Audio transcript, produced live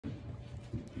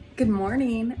Good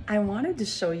morning. I wanted to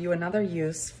show you another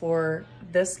use for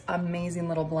this amazing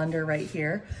little blender right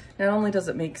here. Not only does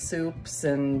it make soups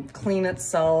and clean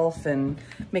itself and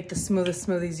make the smoothest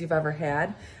smoothies you've ever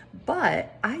had,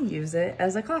 but I use it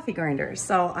as a coffee grinder.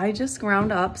 So I just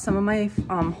ground up some of my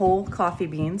whole coffee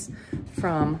beans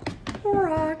from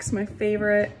Rocks, my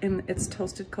favorite, and it's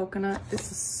toasted coconut.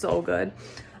 This is so good.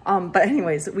 But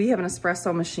anyways, we have an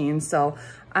espresso machine, so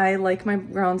I like my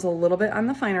grounds a little bit on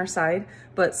the finer side,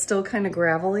 but still kind of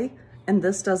gravelly, and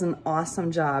this does an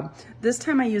awesome job. This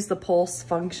time I used the pulse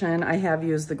function. I have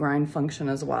used the grind function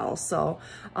as well. So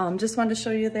just wanted to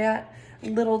show you that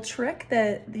little trick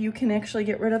that you can actually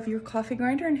get rid of your coffee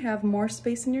grinder and have more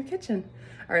space in your kitchen.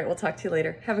 All right, we'll talk to you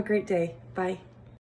later. Have a great day. Bye.